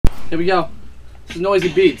Here we go. This is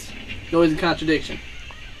Noisy Beats. Noisy Contradiction.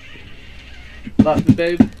 Love me,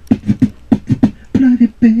 babe. Love you,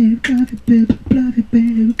 babe. Love you, babe. Love you,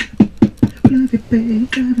 babe. Love you, babe.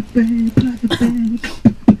 Love you, babe. Love you, babe.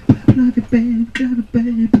 Love you, babe. Love you,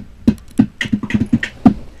 babe.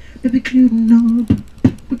 Baby, you know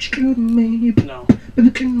what you do to me. No.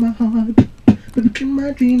 Baby, clean my heart. Baby, clean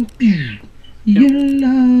my dreams. Your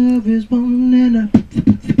love is one and a.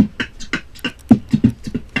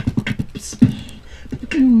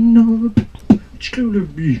 Baby, you know what you do to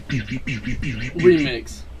me.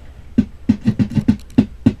 Remix.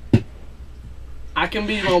 I can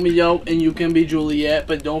be Romeo and you can be Juliet,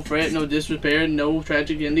 but don't fret, no disrepair, no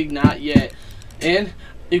tragic ending, not yet. And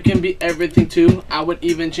you can be everything too. I would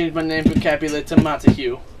even change my name from Capulet to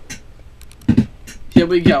Montague. Here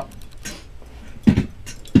we go.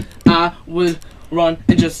 I would run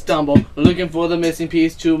and just stumble, looking for the missing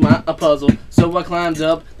piece to my puzzle. So I climbed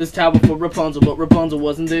up this tower for Rapunzel, but Rapunzel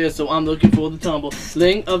wasn't there, so I'm looking for the tumble.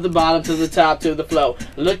 Link of the bottom to the top to the flow,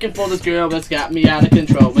 looking for this girl that's got me out of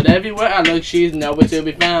control. But everywhere I look, she's nowhere to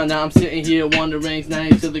be found. Now I'm sitting here wondering,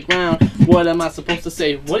 names to the ground. What am I supposed to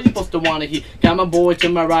say? What are you supposed to want to hear? Got my boy to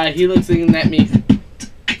my right, he looks looking at me.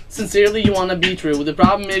 Sincerely, you want to be true. The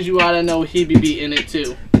problem is you ought to know he be beating it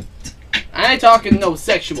too. I ain't talking no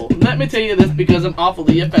sexual. Let me tell you this because I'm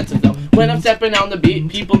awfully offensive though. When I'm stepping on the beat,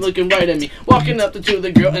 people looking right at me. Walking up to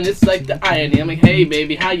the girl and it's like the irony. I'm like, hey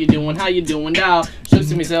baby, how you doing? How you doing now? She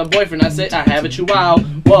looks at me, said, boyfriend. I say, I have a chihuahua.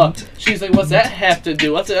 What? She's like, what's that have to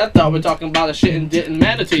do? I said, I thought we're talking about a shit and didn't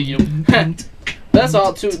matter to you. That's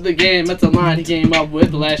all to the game. That's a line he came up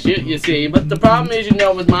with last year, you see. But the problem is, you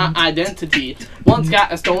know, with my identity. Once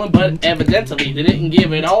got stolen, but evidently they didn't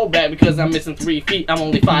give it all back because I'm missing 3 feet. I'm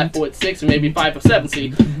only 5'6" or maybe 5'7".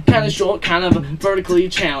 See, kind of short, kind of vertically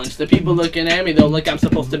challenged. The people looking at me though, like I'm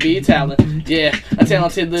supposed to be talent. Yeah, a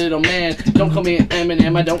talented little man. Don't call me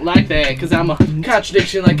Eminem. I don't like that because I'm a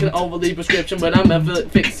contradiction, like an overly prescription. But I'm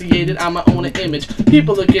fixated on my own image.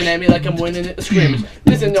 People looking at me like I'm winning at the scrimmage.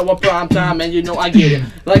 This ain't no prime time, and you know I get it.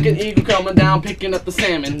 Like an eagle coming down, picking up the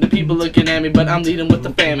salmon. The people looking at me, but I'm leading with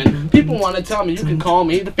the famine. People want to tell me you can call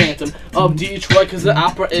me the Phantom of Detroit because the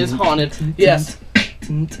opera is haunted. Yes,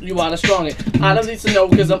 you ought to strong it. I don't need to know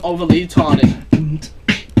because I'm overly taunted.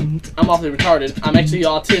 I'm awfully retarded. I'm actually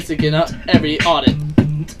autistic in every audit.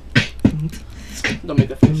 Don't make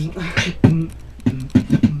that face.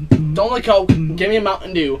 Don't like Coke, give me a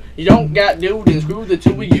Mountain Dew. You don't got do, then screw the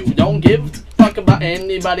two of you. Don't give a fuck about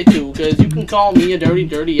anybody too, cause you can call me a dirty,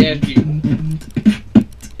 dirty ass Jew.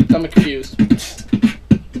 I'm confused.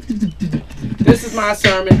 This is my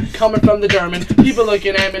sermon, coming from the German. People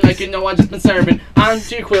looking at me like you know I just been serving. I'm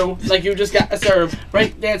to crew, like you just got a serve.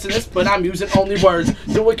 Break dancing this, but I'm using only words.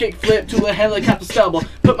 Do a kick flip to a helicopter stubble.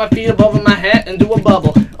 Put my feet above my hat and do a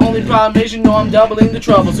bubble. Only problem is you know I'm doubling the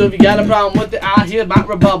trouble. So if you got a problem with it, I'll hear my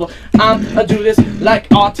rebuttal. I do this like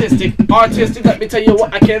autistic. Artistic, let me tell you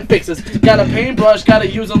what I can fix this. Got a paintbrush, gotta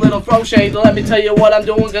use a little crochet. Let me tell you what I'm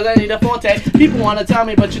doing, cause I need a forte. People wanna tell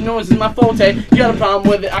me, but you know this is my forte. You got a problem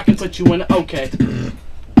with it, I can put you in a okay.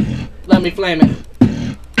 Let me flame it.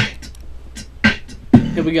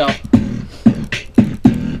 Here we go.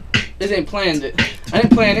 This ain't planned it. I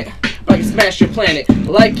didn't plan it, but I can smash your planet.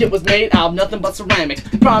 Like it was made out of nothing but ceramic.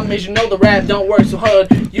 Problem is you know the rap don't work so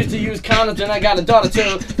hard. Used to use condoms and I got a daughter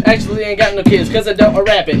too. Actually ain't got no kids cause I don't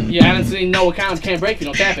rap it. You haven't seen no accounts can't break if you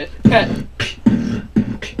don't tap it.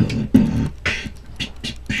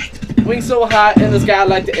 Wings so high in the sky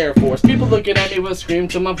like the Air Force. People looking at me will scream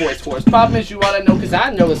to my voice force. Problem is you ought to know cause I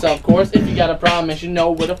know this of course. If you got a problem you should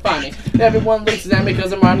know where to find me. Everyone looks at me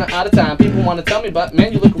cause I'm running out of time. People want to tell me but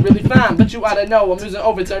man you look really fine. But you ought to know I'm using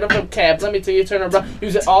over 30 vocab. Let me tell you turn around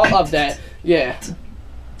using all of that. Yeah.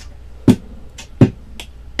 I'm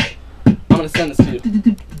gonna send this to you.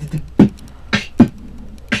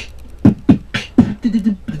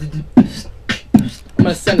 I'm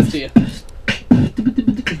gonna send this to you.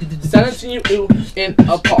 Send it to you in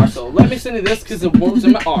a parcel. Let me send you this because it works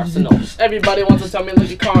in my arsenal. Everybody wants to tell me like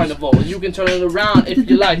a carnival. You can turn it around if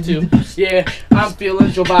you like to. Yeah, I'm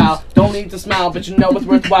feeling jovial. Don't need to smile, but you know it's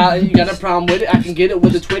worthwhile. And you got a problem with it, I can get it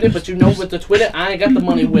with the Twitter. But you know with the Twitter, I ain't got the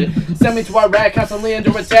money with it. Send me to Iraq, constantly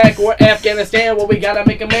under attack. Or Afghanistan, where we gotta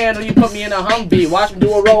make a man. Or you put me in a Humvee, watch me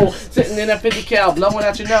do a roll. Sitting in a 50 cal, blowing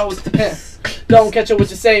out your nose. Don't catch it what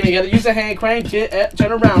you say. You gotta use a hand crank it,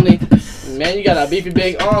 turn around me. Man, you got a beefy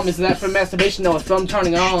big arm. Isn't that from masturbation? No, it's from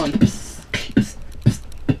turning on.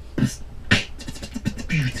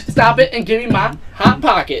 Stop it and give me my hot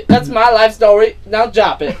pocket. That's my life story. Now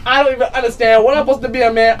drop it. I don't even understand what I'm supposed to be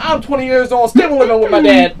a man. I'm 20 years old, still living with my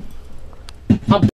dad.